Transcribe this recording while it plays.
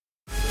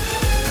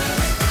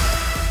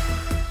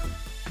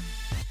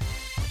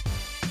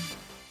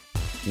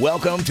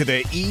Welcome to the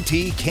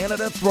ET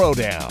Canada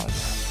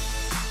Throwdown.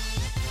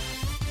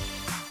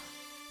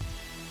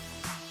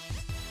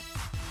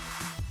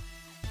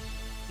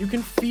 You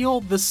can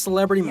feel the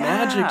celebrity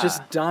magic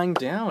just dying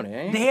down,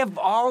 eh? They have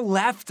all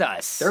left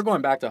us. They're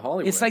going back to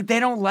Hollywood. It's like they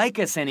don't like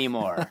us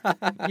anymore.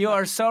 You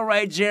are so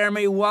right,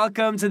 Jeremy.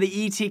 Welcome to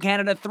the ET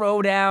Canada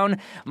Throwdown.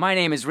 My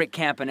name is Rick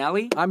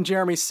Campanelli. I'm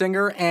Jeremy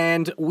Singer,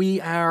 and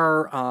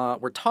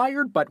we're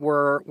tired, but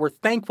we're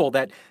thankful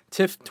that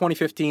TIFF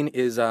 2015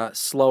 is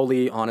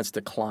slowly on its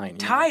decline.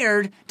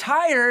 Tired?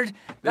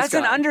 That's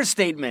an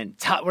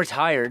understatement. We're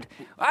tired.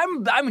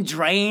 I'm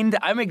drained.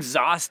 I'm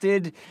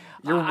exhausted.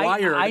 You're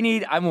wired.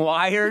 I'm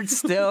wired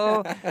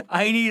still.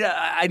 I need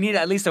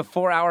at least a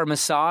 4-hour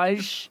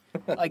massage.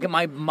 Like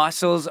my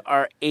muscles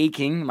are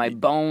aching, my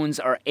bones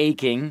are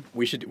aching.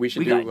 We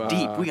got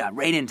deep. We got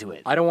right into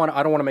it. I don't want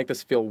to make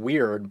this feel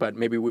weird, but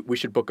maybe we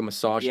should book a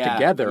massage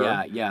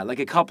together. Yeah, like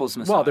a couple's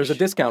massage. Well, there's a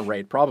discount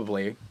rate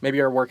probably. Maybe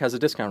our work has a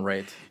discount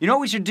rate. You know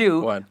what we should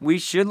do? What? We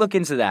should look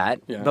into that.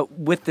 Yeah. But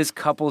with this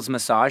couple's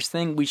massage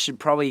thing, we should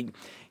probably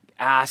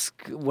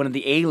ask one of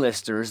the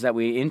A-listers that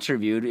we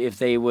interviewed if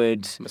they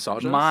would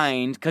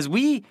mind, because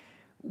we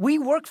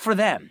work for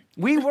them.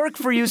 We work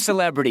for you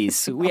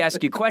celebrities. We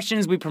ask you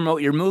questions. We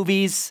promote your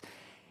movies.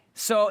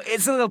 So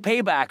it's a little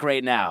payback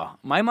right now.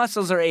 My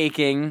muscles are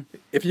aching.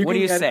 What do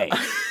you say?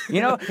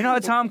 You know how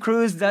Tom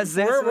Cruise does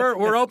this?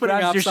 We're opening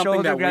up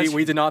something that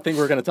we did not think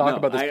we were going to talk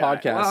about this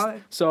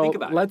podcast. So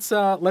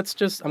let's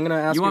just. I'm going to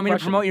ask you. You want me to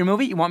promote your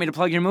movie? You want me to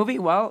plug your movie?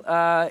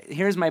 Well,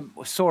 here's my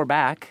sore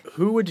back.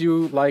 Who would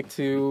you like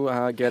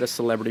to get a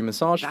celebrity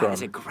massage from?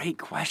 That's a great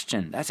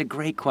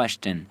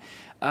question.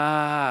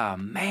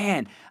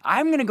 Man,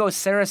 I'm going to go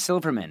Sarah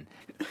Silverman.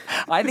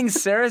 I think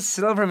Sarah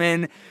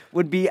Silverman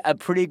would be a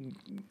pretty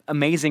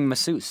amazing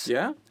masseuse.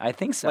 Yeah? I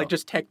think so. Like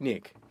just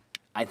technique.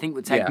 I think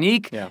with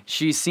technique,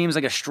 she seems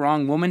like a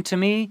strong woman to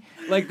me.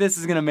 Like this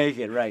is going to make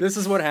it, right? This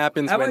is what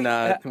happens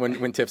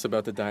when TIFF's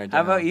about to die down.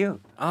 How about you?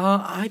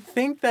 I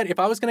think that if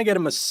I was going to get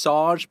a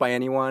massage by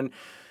anyone,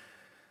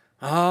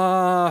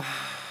 not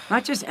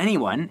just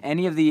anyone,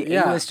 any of the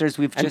A-listers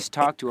we've just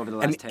talked to over the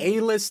last 10 years. An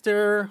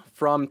A-lister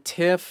from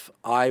TIFF,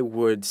 I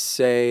would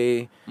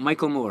say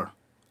Michael Moore.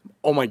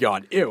 Oh my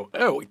God! Ew,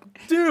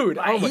 dude!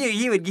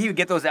 He would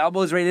get those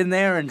elbows right in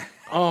there and.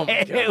 Oh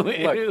my God!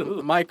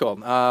 Look, Michael.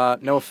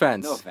 No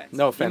offense.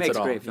 No offense at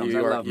all. Great films.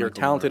 You're a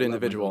talented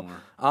individual.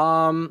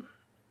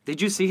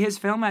 Did you see his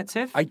film at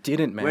TIFF? I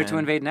didn't, man. Where to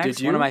Invade Next? Did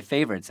you? One of my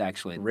favorites,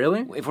 actually.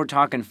 Really? If we're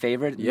talking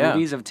favorite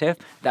movies of TIFF,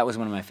 that was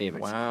one of my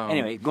favorites. Wow.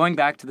 Anyway, going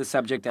back to the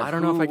subject of I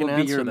don't know if I can will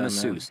be answer your that,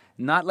 masseuse.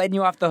 Not letting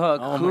you off the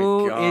hook. Oh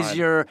Who my God. is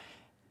your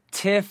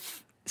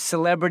TIFF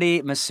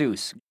celebrity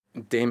masseuse?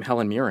 Dame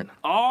Helen Mirren.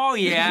 Oh,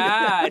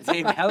 yeah.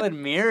 Dame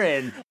Helen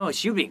Mirren. Oh,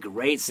 she would be a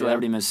great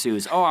celebrity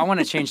masseuse. Oh, I want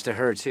to change to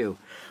her, too.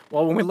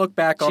 Well, when we look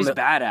back on She's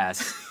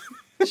badass.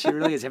 She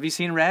really is. Have you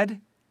seen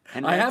Red?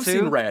 And I have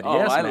seen Red,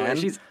 yes, man.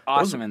 She's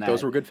awesome in that.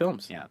 Those were good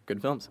films. Yeah.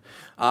 Good films.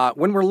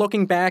 When we're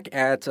looking back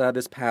at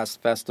this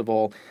past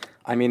festival,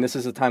 I mean, this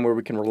is a time where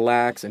we can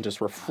relax and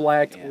just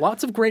reflect. Yeah.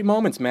 Lots of great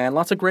moments, man.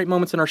 Lots of great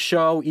moments in our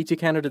show,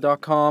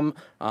 etcanada.com.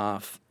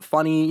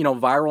 Funny,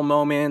 viral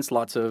moments.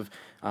 Lots of,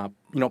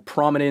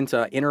 prominent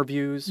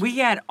interviews. We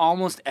had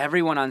almost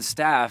everyone on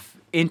staff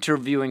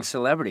interviewing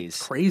celebrities.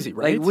 Crazy,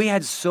 right? Like, we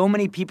had so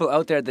many people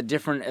out there at the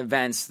different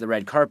events, the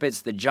red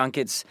carpets, the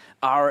junkets,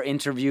 our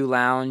interview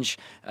lounge,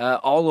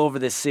 all over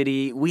the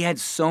city. We had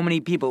so many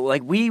people.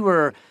 Like,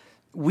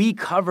 we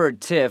covered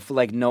TIFF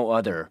like no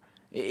other.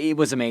 It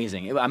was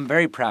amazing. I'm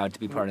very proud to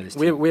be part of this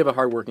team. We have a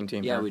hardworking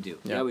team Yeah, here. we do.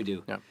 Yeah. Yeah, we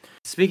do. Yeah.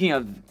 Speaking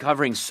of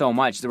covering so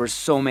much, there were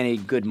so many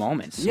good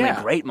moments. So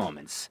many great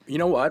moments. You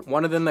know what?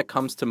 One of them that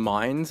comes to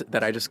mind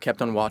that I just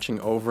kept on watching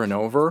over and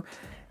over,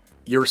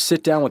 your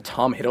sit down with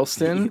Tom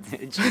Hiddleston.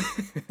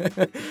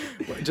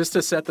 Just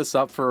to set this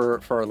up for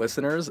our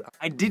listeners.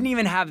 I didn't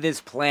even have this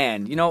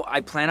planned.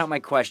 I plan out my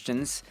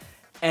questions.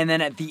 And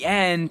then at the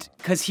end,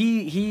 because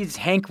he's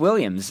Hank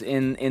Williams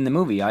in the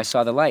movie, I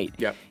Saw the Light.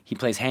 Yep. He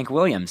plays Hank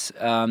Williams,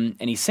 and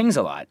he sings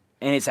a lot.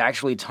 And it's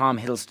actually Tom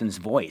Hiddleston's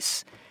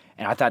voice.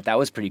 And I thought that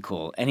was pretty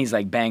cool. And he's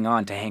like bang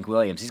on to Hank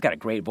Williams. He's got a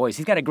great voice.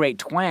 He's got a great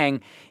twang.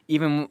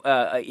 Even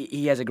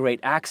he has a great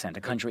accent,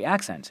 a country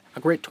accent. A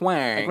great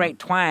twang. A great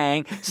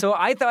twang. So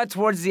I thought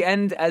towards the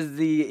end, as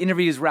the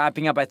interview is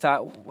wrapping up, I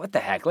thought, what the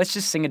heck? Let's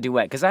just sing a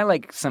duet. Because I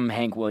like some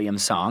Hank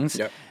Williams songs.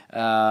 Yep.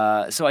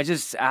 So I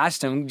just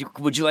asked him,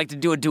 would you like to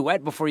do a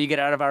duet before you get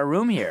out of our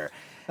room here?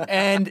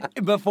 And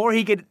before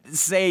he could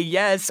say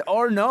yes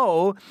or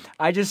no,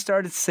 I just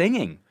started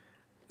singing.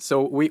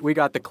 So we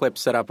got the clip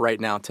set up right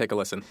now. Take a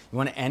listen. You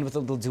want to end with a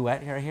little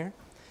duet right here?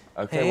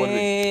 Okay,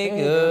 hey,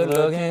 good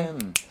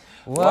looking,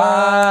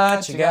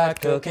 what you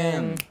got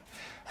cooking?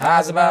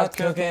 How's about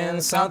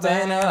cooking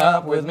something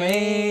up with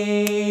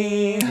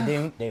me?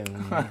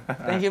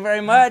 Thank you very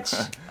much.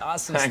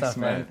 Awesome stuff,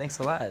 man. Thanks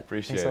a lot.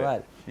 Appreciate Thanks a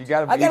lot. You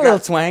got I got a little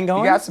twang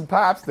going. You got some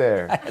pops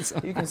there.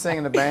 You can sing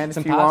in the band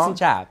if you want. Some pops and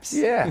chops.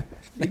 Yeah.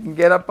 You can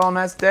get up on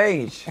that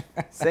stage.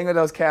 Sing with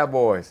those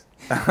cowboys.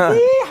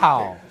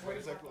 Yeehaw.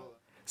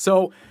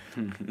 So,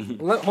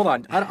 hold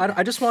on.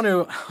 I just want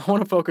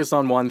to focus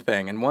on one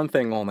thing and one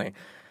thing only.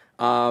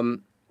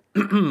 Tom,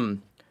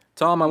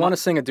 I want to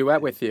sing a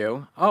duet with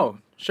you. Oh,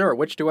 sure.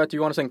 Which duet do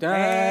you want to sing?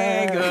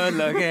 Hey, good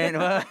looking.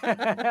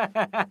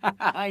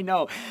 I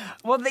know.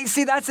 Well,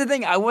 see, that's the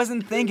thing. I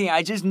wasn't thinking.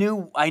 I just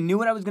knew. I knew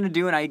what I was going to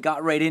do, and I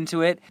got right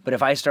into it. But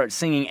if I start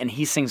singing and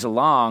he sings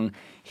along,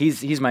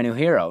 he's my new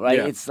hero, right?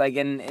 Yeah. It's like,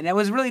 and it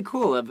was really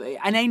cool.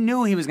 And I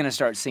knew he was going to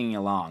start singing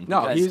along.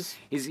 No,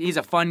 he's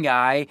a fun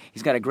guy.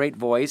 He's got a great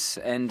voice,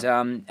 and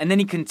then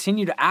he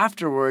continued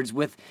afterwards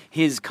with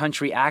his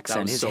country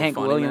accent, his Hank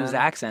Williams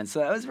accent. So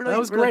that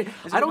was great.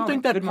 I don't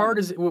think that part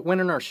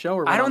went in our show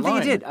or I don't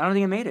think it did. I don't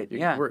think it made it.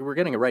 Yeah, we're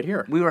getting it right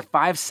here. We were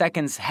 5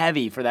 seconds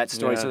heavy for that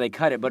story, so they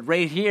cut it. But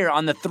right here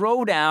on the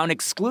Throwdown,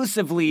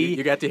 exclusively,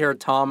 you got to hear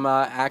Tom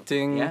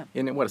acting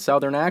in a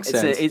Southern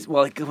accent. It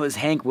was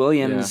Hank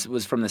Williams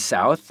was from the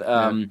South,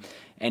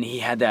 and he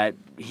had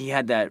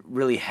that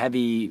really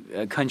heavy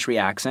country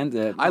accent.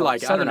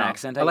 Southern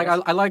accent.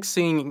 I like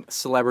seeing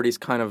celebrities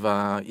kind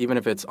of even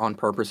if it's on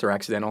purpose or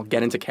accidental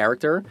get into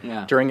character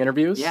during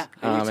interviews. Yeah,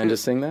 and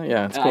just sing that.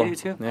 Yeah, it's cool. I do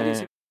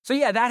too. So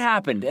that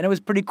happened, and it was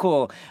pretty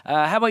cool.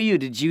 How about you?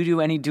 Did you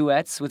do any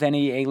duets with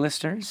any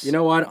A-listers? You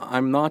know what?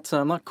 I'm not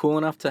cool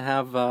enough to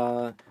have.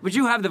 But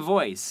you have the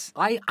voice.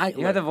 You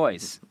have the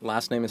voice.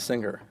 Last name is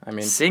Singer. I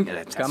mean,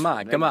 Singer. Come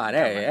on.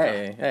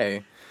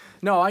 Hey.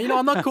 No,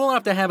 I'm not cool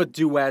enough to have a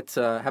duet,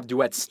 have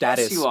duet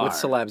status with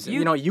celebs.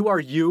 You are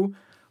you,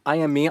 I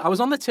am me. I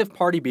was on the TIFF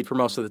party beat for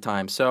most of the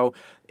time, so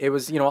it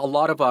was a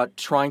lot of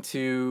trying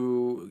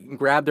to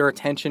grab their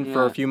attention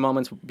for a few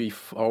moments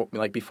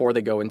before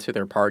they go into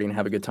their party and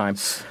have a good time.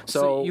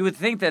 So you would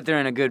think that they're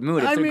in a good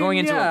mood. If they're going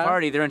into a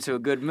party, they're into a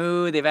good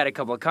mood. They've had a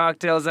couple of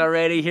cocktails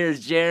already.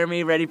 Here's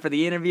Jeremy ready for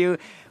the interview.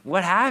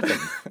 What happened?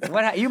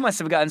 You must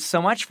have gotten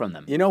so much from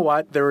them. You know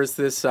what? There was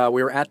this.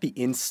 We were at the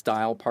In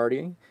Style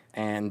party.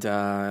 And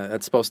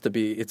that's supposed to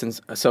be, it's in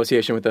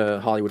association with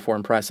the Hollywood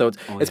Foreign Press. So it's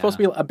supposed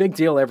to be a big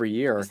deal every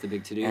year. It's the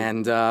big to-do.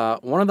 And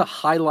one of the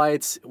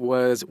highlights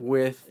was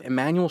with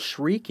Emmanuelle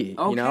Chriqui,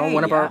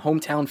 one of our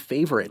hometown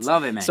favorites.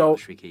 Love Emmanuelle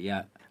Chriqui,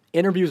 yeah.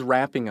 Interview's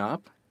wrapping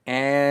up.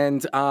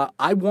 And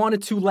I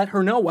wanted to let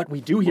her know what we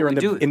do here in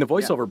the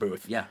voiceover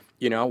booth. Yeah.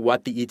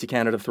 What the ET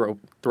Canada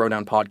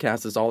Throwdown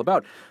podcast is all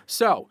about.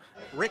 So,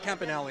 Rick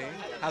Campanelli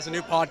has a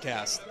new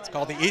podcast. It's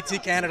called the ET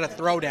Canada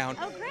Throwdown.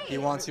 Oh, great. He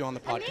wants you on the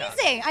podcast.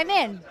 Amazing. I'm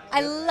in.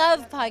 I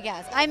love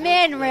podcasts. I'm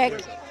in,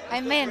 Rick.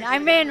 I'm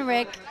in,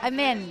 Rick. I'm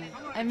in.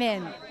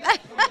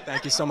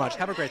 Thank you so much.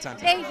 Have a great time.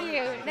 Thank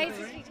you. Nice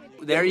to speak to you.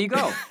 There you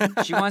go.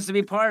 She wants to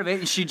be part of it,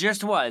 and she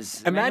just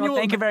was. Emmanuelle,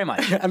 thank you very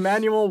much.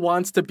 Emmanuelle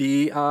wants to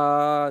be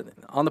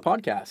on the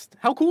podcast.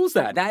 How cool is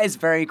that? That is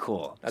very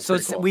cool. That's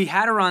very cool. We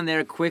had her on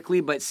there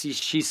quickly, but she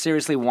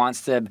seriously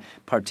wants to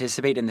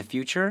participate in the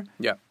future.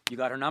 Yeah. You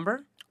got her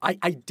number? I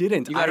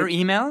didn't. You got her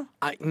email?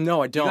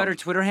 No, I don't. You got her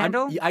Twitter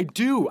handle? I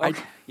do.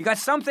 Okay. You got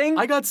something?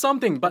 I got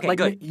something, but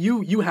good.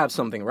 You have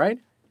something, right?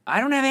 I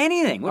don't have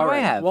anything. What do I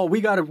have? Well, we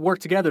got to work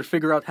together to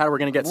figure out how we're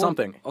going to get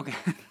something. Okay.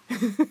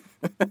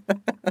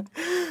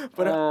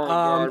 But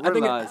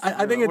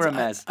I think we're a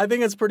mess. I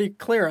think it's pretty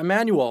clear,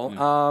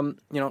 Emmanuelle.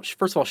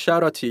 First of all,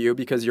 shout out to you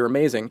because you're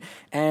amazing,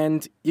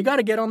 and you got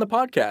to get on the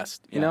podcast.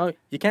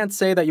 You can't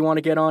say that you want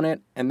to get on it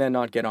and then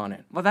not get on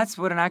it. Well, that's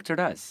what an actor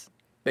does.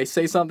 They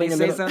say something.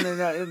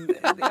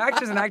 The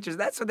actors and actors,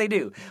 that's what they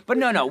do. But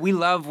no, we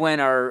love when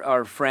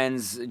our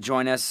friends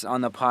join us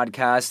on the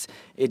podcast.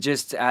 It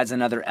just adds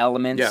another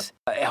element. Yeah.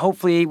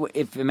 Hopefully,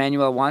 if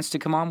Emmanuelle wants to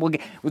come on,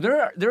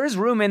 there is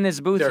room in this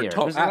booth here.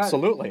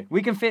 Absolutely.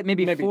 We can fit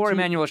maybe 4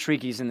 Emmanuelle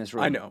Chriquis in this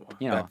room. I know.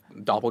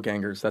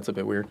 Doppelgangers, that's a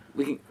bit weird.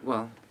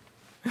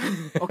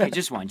 Okay,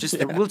 just one.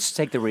 We'll just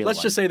take the real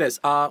Let's just say this.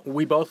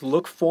 We both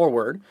look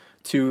forward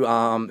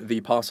to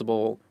the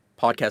possible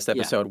podcast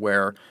episode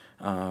where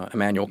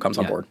Emmanuelle comes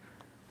on board.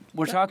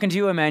 We're talking to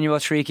you, Emmanuelle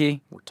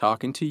Chriqui. We're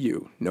talking to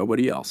you,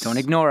 nobody else. Don't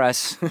ignore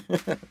us.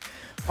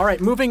 All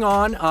right, moving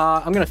on.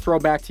 I'm going to throw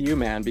back to you,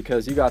 man,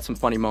 because you got some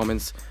funny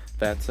moments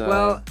that...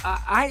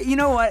 you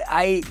know what?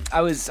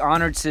 I was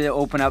honored to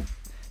open up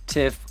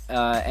TIFF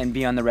and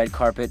be on the red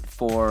carpet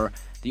for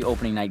the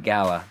opening night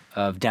gala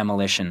of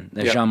Demolition,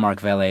 the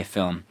Jean-Marc Vallée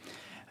film,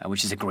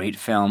 which is a great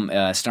film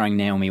starring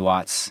Naomi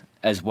Watts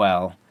as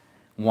well.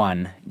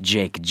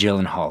 Jake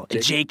Gyllenhaal.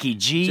 Jakey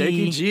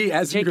G,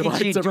 as you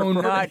like to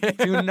refer to him.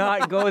 Do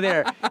not go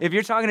there. If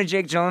you're talking to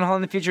Jake Gyllenhaal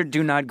in the future,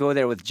 do not go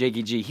there with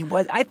Jakey G.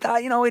 I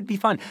thought, it'd be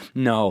fun.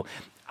 No.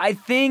 I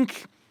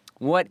think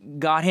what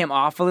got him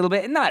off a little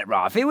bit, not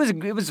off, it was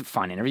a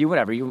fun interview,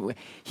 whatever.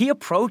 He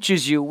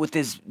approaches you with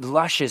this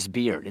luscious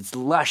beard. It's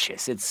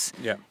luscious. It's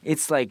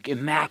like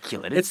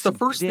immaculate. It's the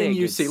first thing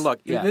you see.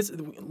 Look,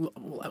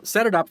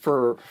 set it up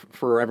for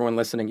everyone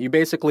listening.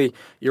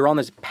 You're on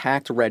this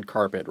packed red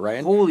carpet,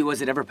 right? Holy,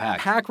 was it ever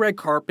packed? Packed red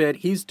carpet.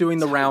 He's doing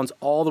the rounds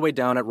all the way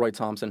down at Roy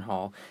Thompson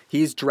Hall.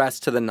 He's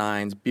dressed to the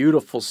nines,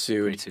 beautiful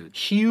suit. Great suit.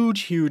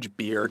 Huge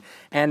beard.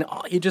 And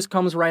he just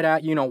comes right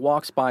at you,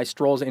 walks by,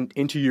 strolls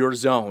into your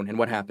zone. And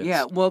what happens?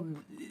 Yeah, well,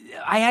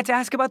 I had to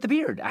ask about the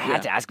beard.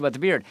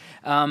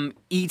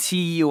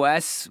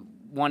 ETUS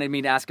wanted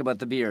me to ask about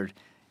the beard.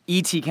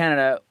 E.T.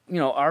 Canada,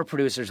 our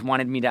producers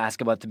wanted me to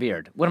ask about the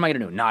beard. What am I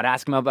going to do? Not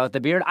ask him about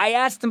the beard? I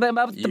asked him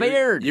about the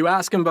beard. You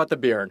ask him about the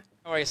beard.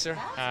 How are you, sir?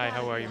 Hi,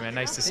 how are you, man?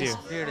 Nice to see you.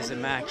 This beard is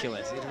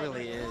immaculate. It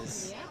really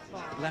is.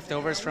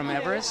 Leftovers from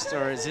Everest,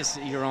 or is this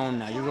your own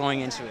now? You're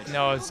growing into it.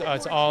 No, it's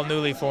all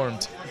newly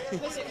formed.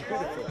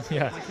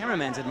 Yeah. My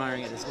cameraman's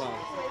admiring it as well.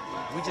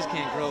 We just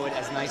can't grow it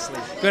as nicely.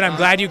 Good. I'm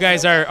glad you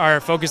guys are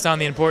focused on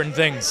the important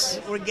things.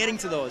 We're getting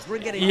to those. We're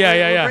breaking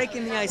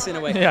the ice in a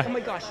way. Yeah. Oh my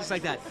gosh, just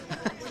like that.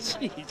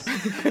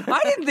 Jeez. I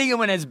didn't think it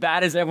went as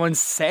bad as everyone's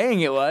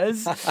saying it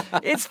was.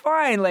 It's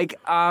fine.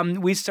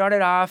 We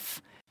started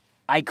off.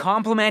 I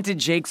complimented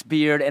Jake's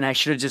beard, and I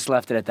should have just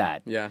left it at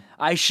that. Yeah.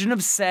 I shouldn't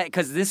have said,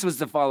 because this was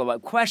the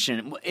follow-up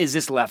question, is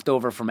this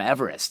leftover from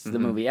Everest, the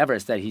movie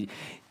Everest,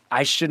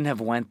 I shouldn't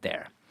have went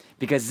there.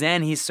 Because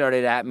then he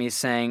started at me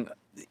saying,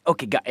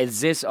 okay,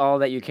 is this all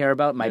that you care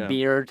about, my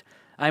beard?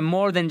 I'm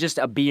more than just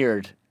a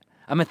beard.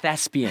 I'm a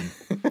thespian.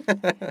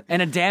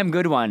 And a damn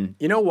good one.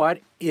 You know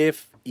what? I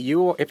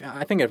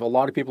think if a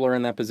lot of people are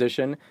in that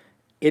position,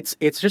 it's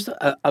just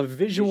a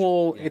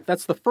visual,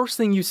 that's the first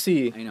thing you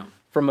see. I know.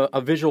 From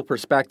a visual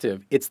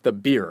perspective, it's the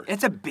beard.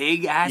 It's a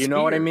big-ass beard. You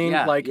know what I mean?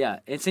 Yeah,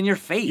 it's in your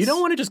face. You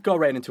don't want to just go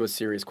right into a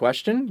serious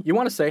question. You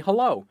want to say,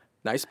 hello,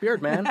 nice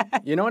beard, man.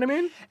 You know what I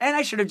mean? And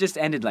I should have just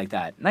ended like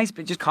that. Nice,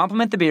 just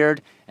compliment the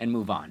beard and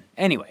move on.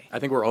 Anyway. I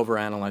think we're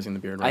overanalyzing the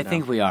beard right now. I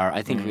think we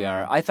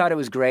are. I thought it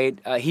was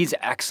great. He's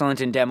excellent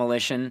in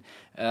Demolition.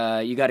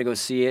 You got to go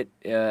see it.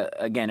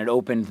 Again, it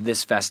opened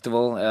this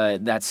festival.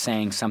 That's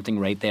saying something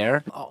right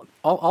there.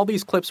 All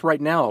these clips right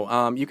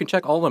now, you can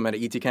check all of them at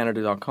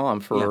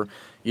etcanada.com for,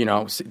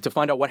 to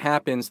find out what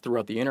happens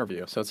throughout the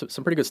interview. So it's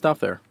some pretty good stuff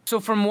there. So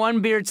from one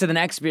beard to the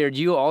next beard,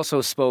 you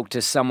also spoke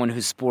to someone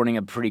who's sporting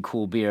a pretty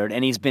cool beard,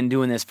 and he's been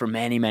doing this for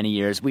many, many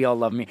years. We all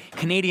love him.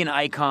 Canadian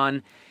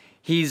icon.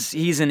 He's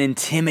he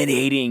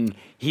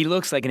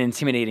looks like an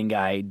intimidating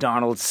guy,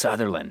 Donald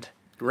Sutherland.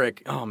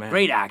 Rick, oh man.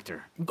 Great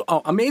actor.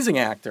 Oh, amazing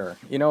actor.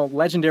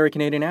 Legendary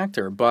Canadian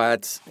actor,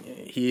 but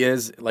he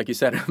is, like you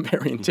said, a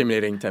very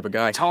intimidating type of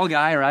guy. Tall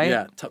guy, right?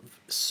 Yeah,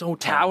 so tall.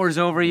 Towers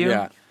over you.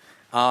 Yeah.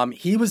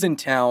 He was in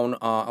town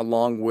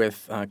along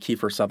with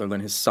Kiefer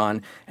Sutherland, his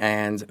son,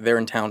 and they're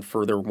in town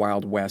for their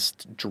Wild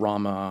West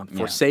drama,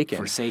 Forsaken.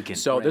 Forsaken.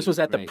 So this was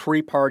at the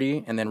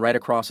pre-party, and then right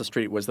across the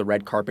street was the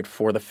red carpet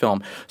for the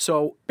film.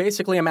 So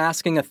basically I'm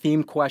asking a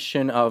theme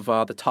question of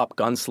the top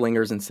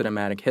gunslingers in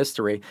cinematic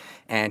history,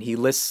 and he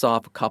lists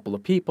off a couple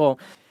of people.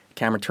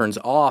 Camera turns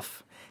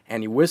off,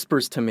 and he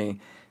whispers to me.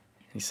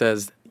 He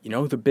says, you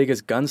know who the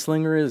biggest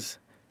gunslinger is?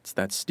 It's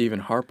that Stephen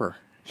Harper.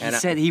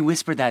 He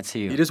whispered that to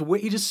you.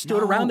 He just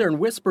stood around there and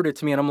whispered it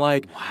to me, and I'm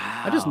like,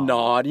 wow. I just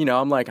nod,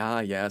 I'm like,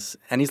 yes.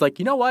 And he's like,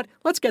 you know what?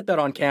 Let's get that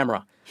on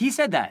camera. He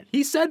said that.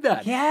 He said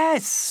that.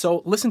 Yes.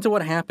 So listen to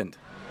what happened.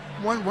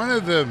 One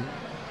of the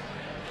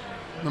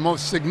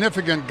most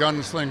significant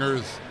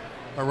gunslingers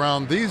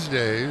around these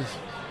days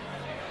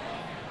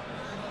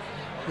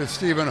is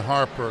Stephen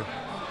Harper.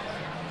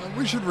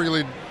 We should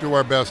really do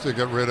our best to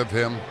get rid of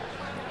him.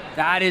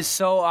 That is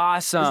so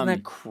awesome. Isn't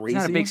that crazy?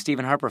 He's not a big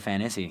Stephen Harper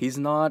fan, is he? He's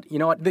not. You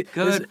know what?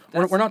 Good.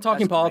 We're not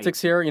talking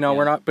politics here.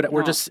 We're not. But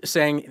we're just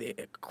saying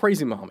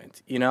crazy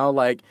moment. You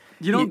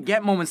don't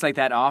get moments like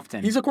that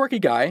often. He's a quirky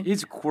guy.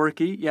 He's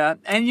quirky, yeah.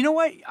 And you know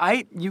what?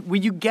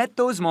 When you get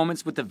those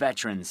moments with the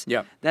veterans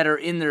that are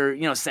in their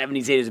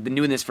 70s, 80s, have been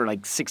doing this for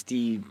like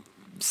 60,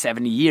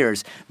 70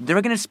 years,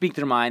 they're going to speak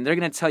their mind. They're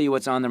going to tell you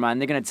what's on their mind.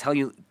 They're going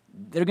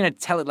to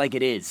tell it like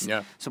it is.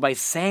 Yeah. So by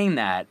saying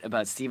that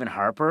about Stephen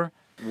Harper,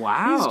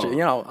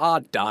 wow.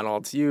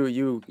 Donald,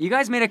 you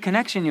guys made a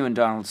connection, you and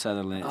Donald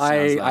Sutherland.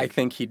 I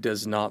think he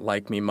does not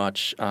like me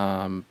much.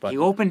 But he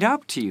opened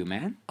up to you,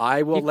 man.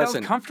 I will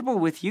listen. He felt comfortable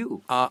with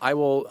you.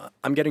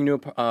 I'm getting new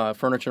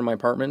furniture in my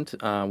apartment.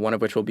 One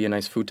of which will be a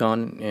nice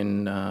futon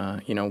in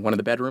one of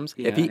the bedrooms.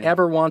 If he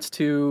ever wants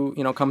to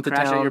come to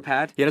Crash town, at your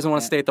pad? He doesn't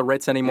want to stay at the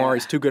Ritz anymore.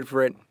 He's too good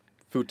for it.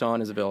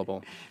 Futon is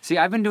available. See,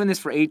 I've been doing this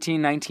for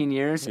 18, 19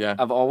 years. Yeah.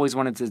 I've always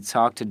wanted to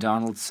talk to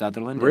Donald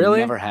Sutherland.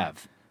 Really? And never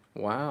have.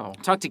 Wow.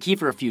 Talked to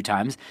Kiefer a few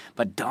times,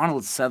 but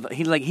Donald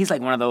Sutherland, he's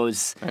like one of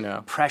those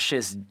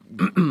precious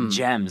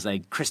gems,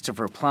 like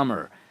Christopher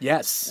Plummer.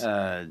 Yes.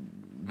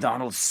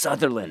 Donald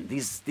Sutherland,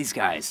 these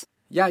guys.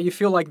 Yeah, you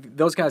feel like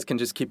those guys can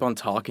just keep on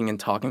talking and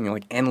talking,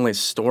 like endless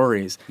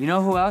stories. You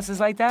know who else is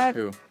like that?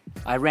 Who?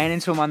 I ran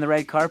into him on the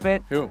red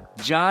carpet. Who?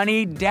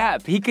 Johnny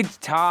Depp. He could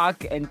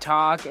talk and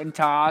talk and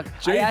talk.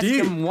 JD. I asked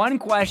him one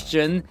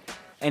question,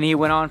 and he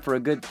went on for a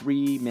good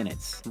 3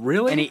 minutes.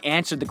 Really? And he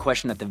answered the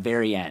question at the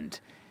very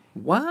end.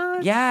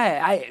 What?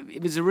 Yeah,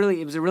 it was a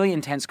really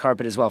intense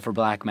carpet as well for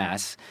Black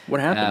Mass. What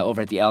happened?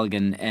 Over at the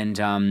Elgin, and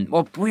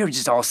we were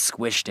just all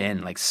squished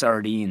in like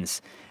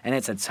sardines, and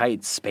it's a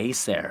tight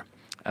space there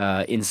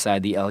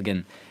inside the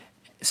Elgin.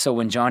 So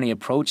when Johnny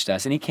approached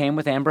us, and he came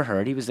with Amber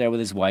Heard, he was there with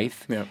his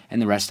wife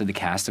and the rest of the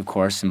cast, of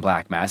course, in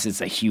Black Mass.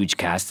 It's a huge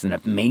cast, it's an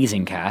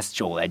amazing cast.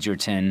 Joel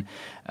Edgerton,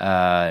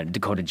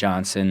 Dakota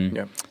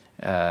Johnson,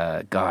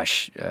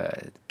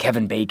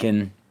 Kevin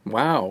Bacon.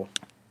 Wow.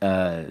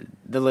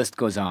 the list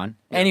goes on.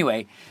 Yeah.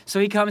 Anyway, so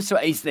he comes to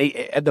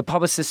the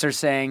publicists are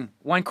saying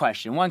one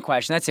question.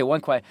 That's it,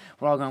 one question.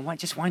 We're all going, what?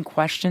 Just one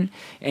question?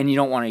 And you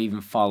don't want to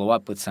even follow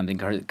up with something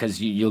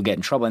because you'll get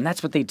in trouble. And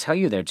that's what they tell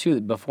you there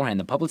too beforehand.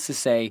 The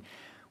publicists say,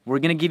 we're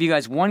going to give you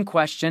guys one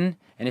question,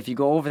 and if you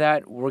go over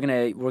that, we're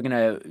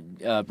gonna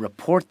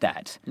report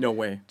that. No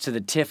way. To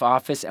the TIFF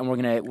office, and we're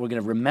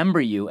gonna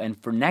remember you.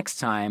 And for next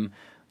time,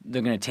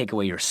 they're going to take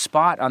away your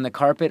spot on the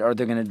carpet, or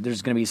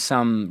there's going to be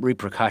some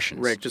repercussions.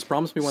 Rick, just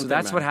promise me one thing.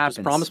 That's man. what happens.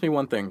 Just promise me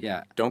one thing.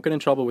 Yeah. Don't get in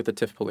trouble with the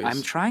TIFF police.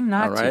 I'm trying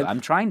not to.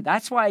 I'm trying.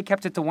 That's why I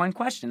kept it to one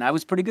question. I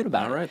was pretty good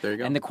about it. All right, there you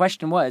go. And the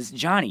question was,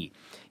 Johnny,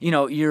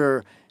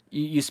 you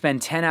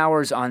spend 10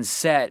 hours on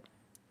set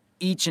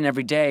each and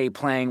every day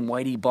playing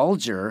Whitey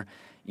Bulger.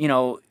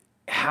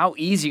 How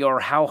easy or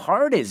how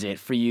hard is it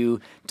for you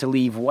to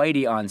leave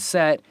Whitey on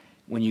set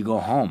when you go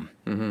home?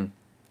 Mm-hmm.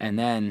 And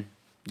then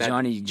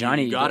Johnny, you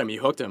got him. You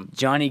hooked him.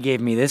 Johnny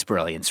gave me this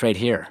brilliance right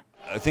here.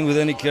 I think with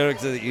any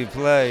character that you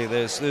play,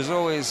 there's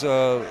always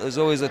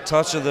a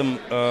touch of them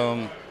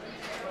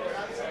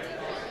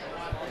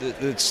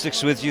that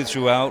sticks with you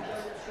throughout,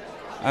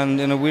 and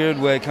in a weird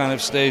way, kind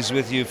of stays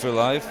with you for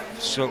life.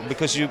 So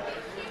because you've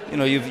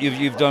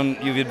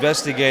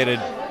investigated,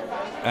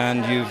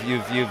 and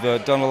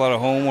you've done a lot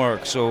of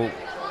homework, so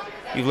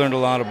you've learned a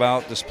lot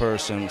about this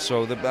person.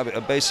 So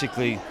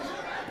basically.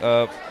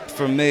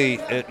 For me,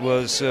 it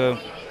was, I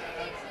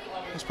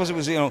suppose it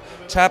was,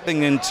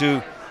 tapping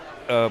into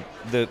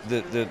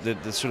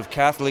the sort of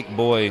Catholic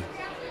boy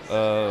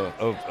of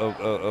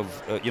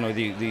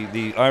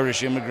the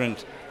Irish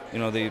immigrant,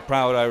 the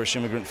proud Irish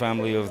immigrant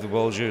family of the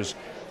Bulgers,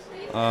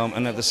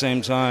 and at the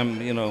same time,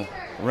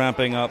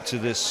 ramping up to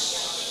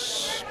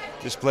this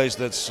place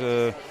that's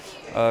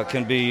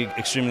can be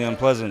extremely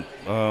unpleasant.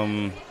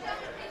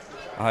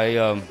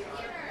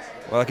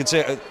 I could say,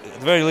 at the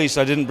very least,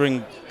 I didn't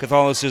bring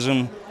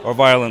Catholicism or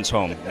violence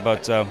home,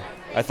 but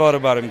I thought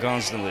about him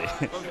constantly.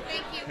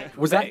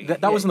 Was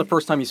that wasn't the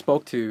first time you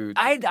spoke to?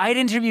 I'd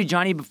interviewed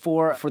Johnny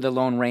before for The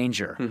Lone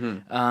Ranger,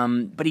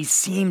 but he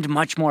seemed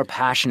much more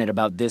passionate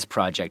about this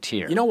project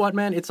here. You know what,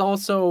 man? It's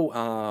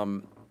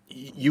also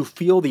you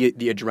feel the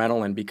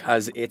adrenaline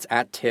because it's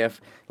at TIFF.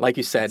 Like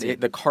you said,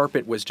 the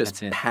carpet was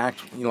just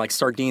packed like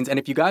sardines. And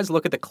if you guys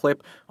look at the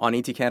clip on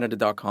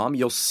etcanada.com,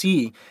 you'll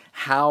see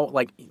how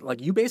like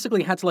you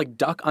basically had to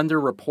duck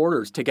under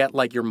reporters to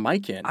get your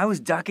mic in. I was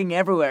ducking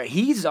everywhere.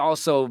 He's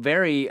also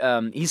very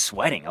he's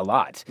sweating a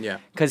lot. Yeah.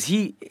 Because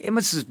it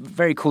was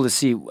very cool to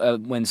see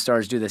when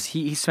stars do this.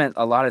 He spent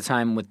a lot of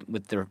time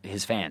with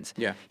his fans.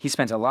 Yeah. He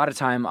spent a lot of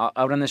time out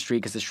on the street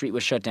because the street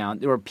was shut down.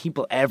 There were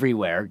people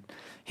everywhere.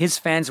 His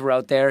fans were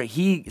out there.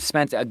 He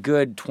spent a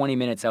good 20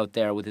 minutes out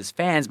there with his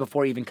fans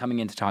before even coming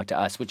in to talk to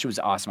us, which was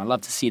awesome. I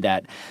love to see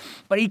that.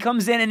 But he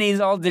comes in and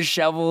he's all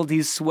disheveled.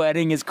 He's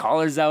sweating. His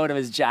collar's out of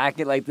his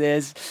jacket like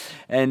this.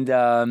 And,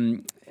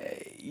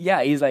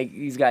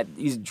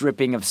 he's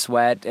dripping of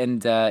sweat.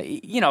 And,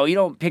 you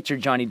don't picture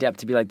Johnny Depp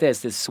to be like this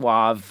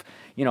suave,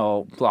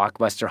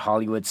 blockbuster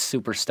Hollywood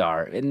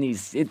superstar. And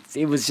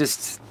it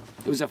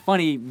was a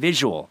funny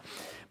visual.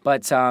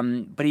 But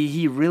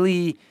he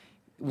really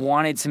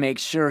wanted to make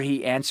sure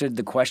he answered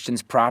the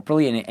questions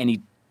properly, and he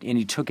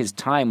took his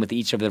time with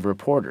each of the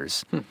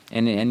reporters,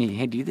 and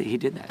he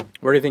did that.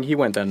 Where do you think he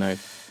went that night?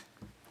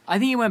 I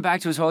think he went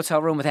back to his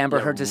hotel room with Amber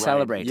Heard to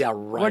celebrate. Yeah,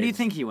 right. Where do you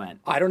think he went?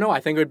 I don't know. I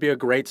think it would be a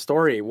great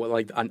story,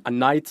 like a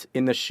night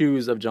in the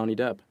shoes of Johnny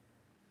Depp.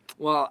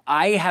 Well,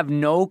 I have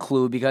no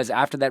clue because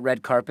after that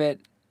red carpet,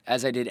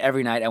 as I did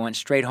every night, I went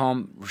straight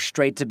home,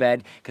 straight to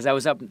bed, because I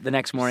was up the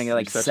next morning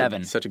at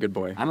 7. Such a good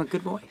boy. I'm a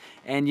good boy.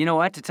 And you know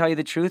what? To tell you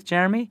the truth,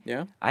 Jeremy?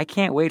 Yeah? I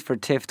can't wait for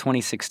TIFF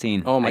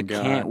 2016. Oh, my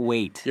God. I can't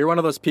wait. You're one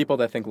of those people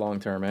that think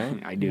long-term, eh?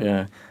 I do.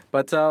 Yeah.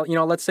 But,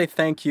 let's say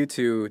thank you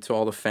to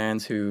all the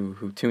fans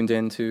who tuned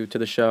in to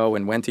the show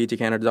and went to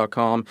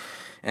etcanada.com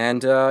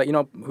and,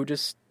 who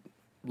just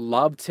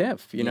loved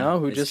TIFF,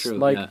 who just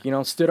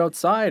stood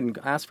outside and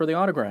asked for the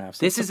autographs.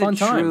 This is a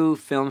true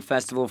film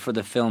festival for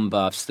the film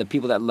buffs, the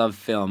people that love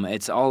film.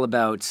 It's all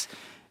about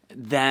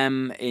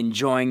them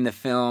enjoying the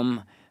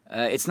film.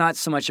 It's not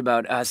so much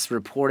about us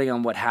reporting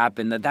on what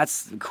happened.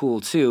 That's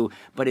cool too,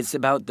 but it's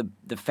about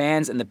the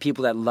fans and the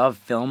people that love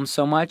film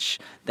so much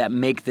that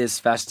make this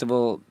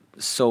festival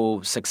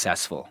so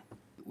successful.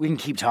 We can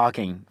keep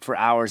talking for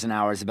hours and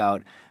hours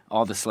about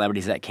all the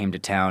celebrities that came to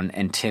town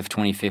and TIFF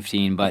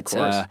 2015, but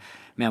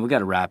man, we got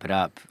to wrap it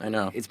up. I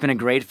know. It's been a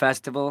great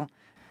festival.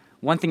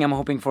 One thing I'm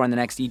hoping for in the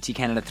next ET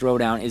Canada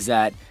Throwdown is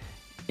that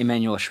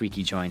Emmanuelle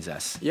Chriqui joins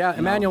us. Yeah,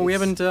 Emmanuelle, we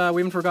haven't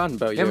forgotten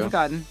about you. We haven't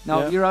forgotten.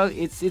 No, you're out.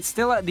 It's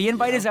still the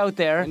invite is out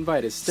there.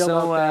 Invite is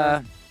still out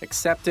there.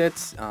 Accept it.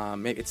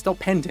 It's still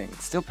pending.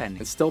 It's still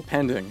pending. It's still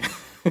pending.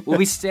 We'll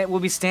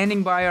be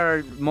standing by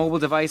our mobile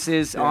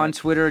devices on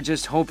Twitter,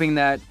 just hoping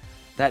that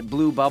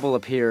blue bubble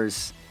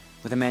appears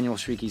with Emmanuelle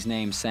Chriqui's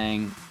name,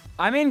 saying,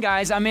 "I'm in,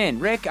 guys. I'm in.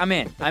 Rick, I'm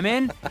in. I'm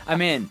in.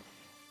 I'm in."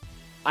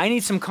 I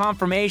need some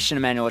confirmation,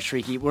 Emmanuelle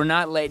Chriqui. We're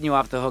not letting you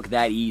off the hook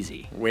that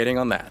easy. Waiting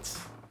on that.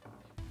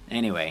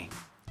 Anyway,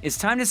 It's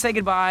time to say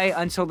goodbye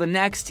until the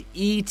next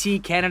ET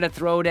Canada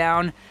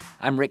Throwdown.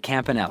 I'm Rick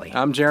Campanelli.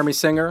 I'm Jeremy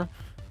Singer.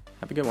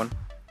 Have a good one.